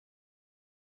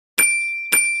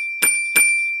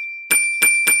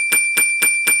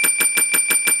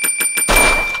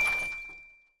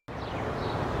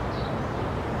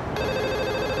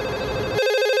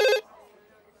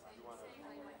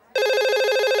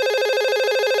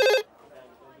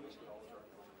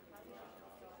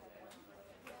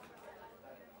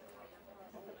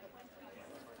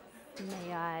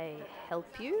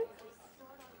help you?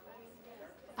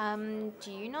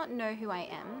 Do you not know who I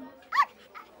am?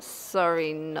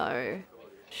 Sorry, no.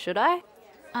 Should I?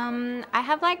 I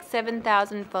have like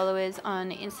 7,000 followers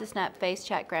on Instasnap,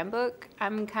 FaceChat, Grambook.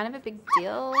 I'm kind of a big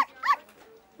deal.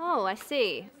 Oh, I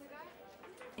see.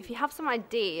 If you have some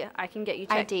ID, I can get you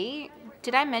checked. ID?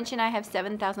 Did I mention I have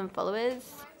 7,000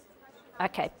 followers?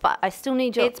 Okay, but I still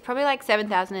need your... It's probably like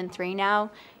 7,003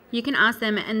 now. You can ask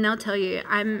them and they'll tell you.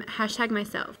 I'm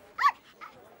 #myself.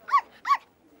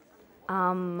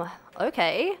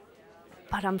 Okay.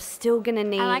 But I'm still gonna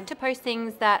need... I like to post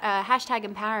things that are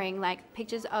 #empowering, like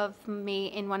pictures of me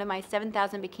in one of my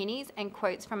 7,000 bikinis and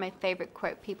quotes from my favorite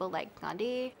quote people like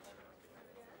Gandhi.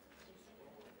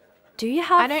 Do you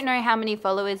have... I don't know how many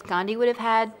followers Gandhi would have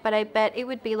had, but I bet it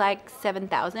would be like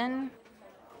 7,000.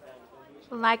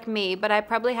 Like me, but I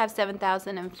probably have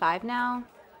 7,005 now.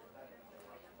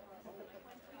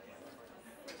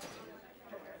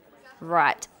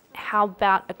 Right. How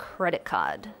about a credit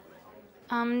card?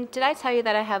 Did I tell you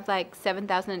that I have like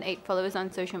 7,008 followers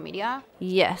on social media?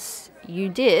 Yes, you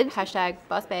did.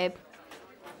 #bossbabe.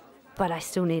 But I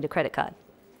still need a credit card.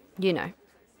 You know.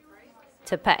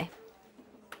 To pay.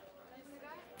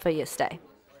 For your stay.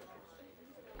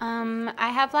 I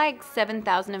have like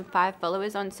 7,005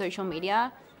 followers on social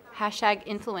media.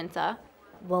 #influencer.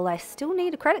 Well, I still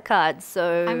need a credit card,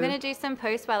 so... I'm going to do some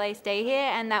posts while I stay here,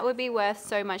 and that would be worth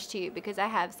so much to you because I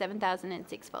have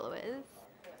 7,006 followers.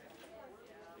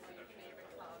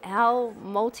 Our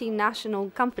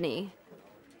multinational company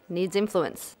needs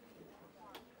influence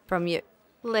from you.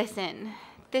 Listen,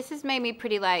 this has made me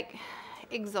pretty like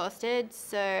exhausted,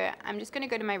 so I'm just going to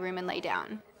go to my room and lay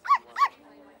down.